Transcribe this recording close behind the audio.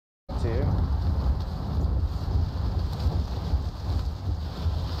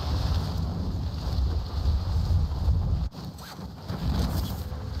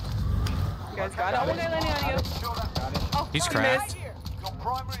got it. Oh, one guy landing on you. Oh, He's he cracked. missed.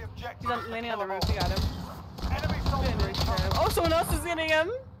 He's landing on the roof. We got him. Oh, someone else is getting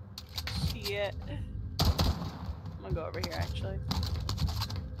him. Shit. I'm gonna go over here actually.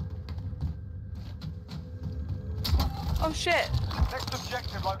 Oh shit. Next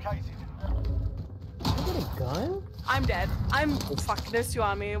objective located. Did you get a gun? I'm dead. Fuck, there's two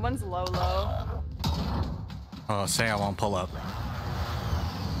on me. One's low. Oh, say I won't pull up.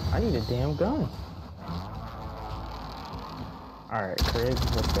 I need a damn gun. Alright, Craig,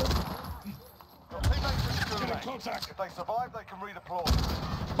 let's go. Your teammates are still in contact. If they survive, they can redeploy.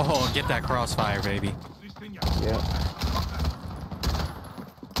 Oh, get that crossfire, baby. Yeah.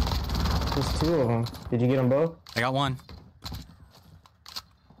 There's two of them. Did you get them both? I got one.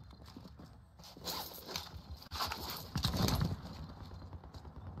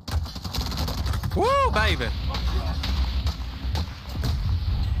 Woo, baby.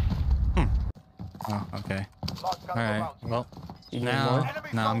 Oh, okay. All right. Well, now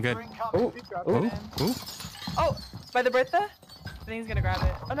I'm good. Oh, Ooh. Oh, by the Bertha? I think he's gonna grab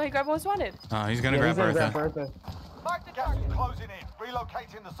it. Oh no, he grabbed what's wanted. Oh, he's gonna grab Bertha. Mark the gas is closing in.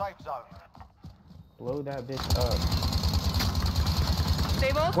 Relocating the safe zone. Blow that bitch up.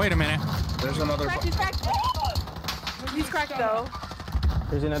 Stable? Wait a minute. There's another. He's cracked. He's cracked though.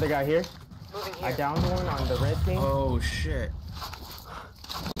 There's another guy here. I downed one on the red thing. Oh shit.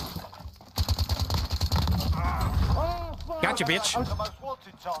 Gotcha, bitch. The most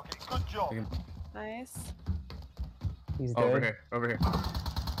wanted target. Good job. Nice. He's dead. Over here. Over here.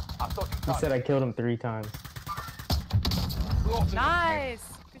 He said I killed him 3 times. Nice.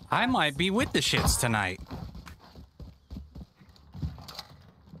 I might be with the shits tonight.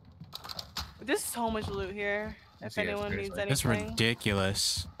 There's so much loot here. If anyone needs anything. It's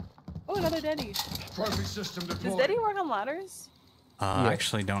ridiculous. Oh, another Deddy. Does Deddy work on ladders? I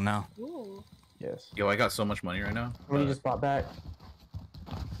actually don't know. Ooh. Yes. Yo, I got so much money right now. When you just bought back.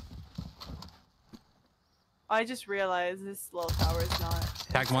 I just realized this little tower is not.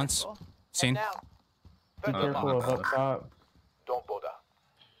 Tagged once. Seen. Be careful of up top. Don't bother.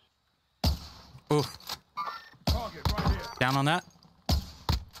 Oof. Down on that.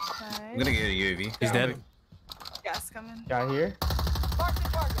 I'm gonna get a UAV. He's dead. Gas coming. Guy here.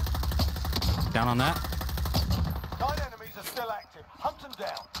 Down on that. 9 enemies are still active. Hunt them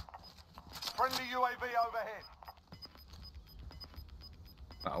down. Friendly UAV overhead.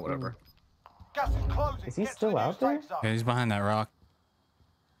 Oh, whatever. Gas is closing. Is he Get to still the new out there? safe zone. Yeah, he's behind that rock.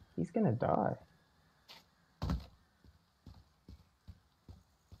 He's gonna die.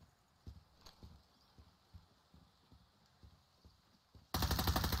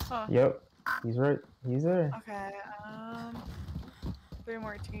 Huh. Yep. He's right. He's there. Okay. 3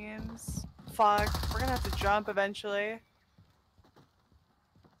 more teams. Fuck. We're gonna have to jump eventually.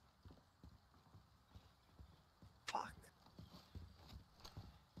 Fuck.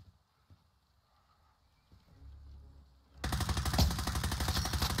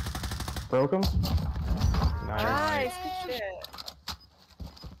 Broke him? Nice. Nice. Good shit.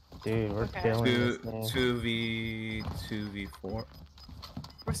 Dude, we're Okay. killing this man. 2v4.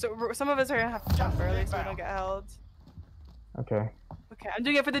 Some of us are gonna have to jump early so we don't get held. Okay. Okay, I'm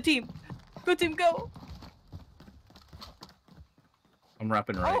doing it for the team. Go team, go! I'm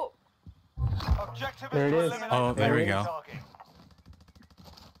rapping right. Oh! Objective There it to is. eliminate Oh, the there we enemy go. target.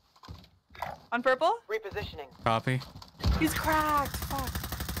 On purple? Repositioning. Copy. He's cracked. Fuck.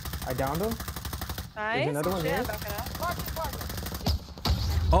 I downed him. Nice. another one Shit, there? backing up.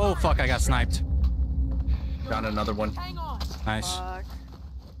 Oh fuck! I got sniped. Got another one. Hang on. Nice. Fuck.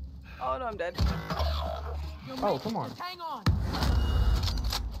 Oh no, I'm dead. Oh, come on. Hang on.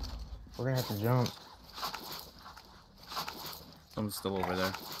 We're gonna have to jump. Someone's still over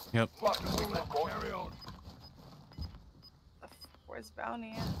there. Yep. Carry on. Where's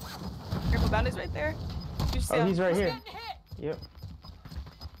Bounty? Careful, Bounty's right there. Oh, he's right here. Getting hit. Yep.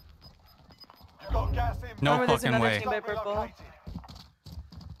 You've got gas in. No Remember, there's fucking another way. team by purple. Relocated.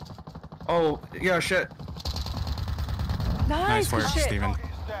 Oh, yeah, shit. Nice, Nice work, good shit. Steven. Target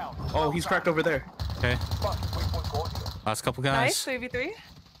is down. Oh, he's cracked over there. Okay. Fuck, Last couple Nice, guys. 3v3.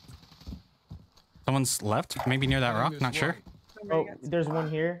 Someone's left. Maybe near that rock. Not sure. Oh, there's one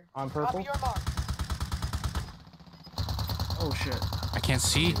here on purple. Copy your mark. Oh, shit. I can't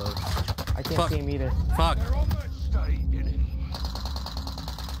see. I can't Fuck. see him either. Fuck.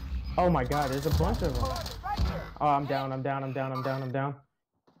 Oh my god, there's a bunch of them. Oh, I'm down, I'm down, I'm down, I'm down, I'm down.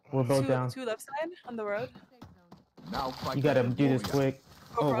 We're both down. Two left side on the road. You gotta do this quick.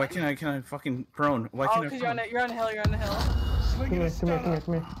 Go Oh, why prone. can't I fucking prone? Why Oh, can't I because prone? you're on a hill, you're on a hill. Come here, come here, come here,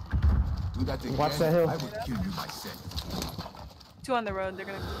 come here. Do that again, Watch that hill. I would kill you myself. 2 on the road, they're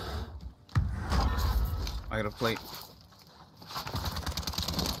gonna. I got a plate.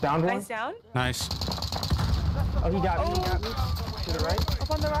 Down one. Nice down. Nice. Oh, he got me. He got me. To the right.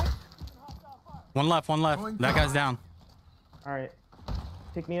 Up on the rock. One left. One left. That guy's down. All right.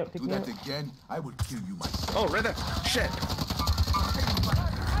 Pick me up. Pick Do me up. that again, I would kill you myself. Oh, right there. Shit.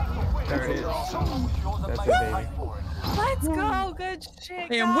 That's it. That's it, baby. Let's go. Good shit.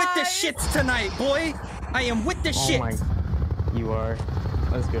 I am with the guys. shits tonight, boy. I am with the Oh shit. my. You are.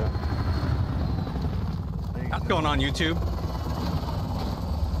 Let's go. What's going on YouTube?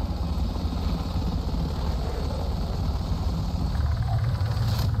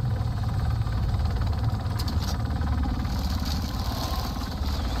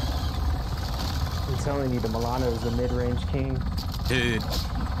 I'm telling you, the Milano is the mid-range king. Dude.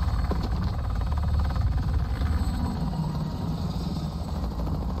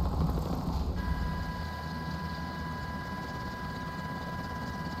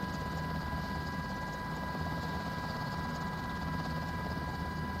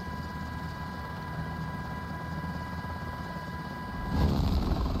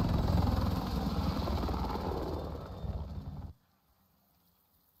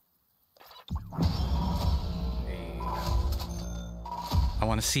 I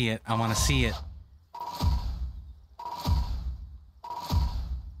want to see it. I want to see it.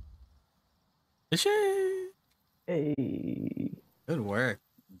 Hey. Good work.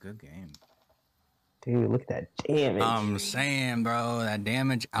 Good game. Dude, look at that damage. I'm saying, bro, that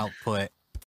damage output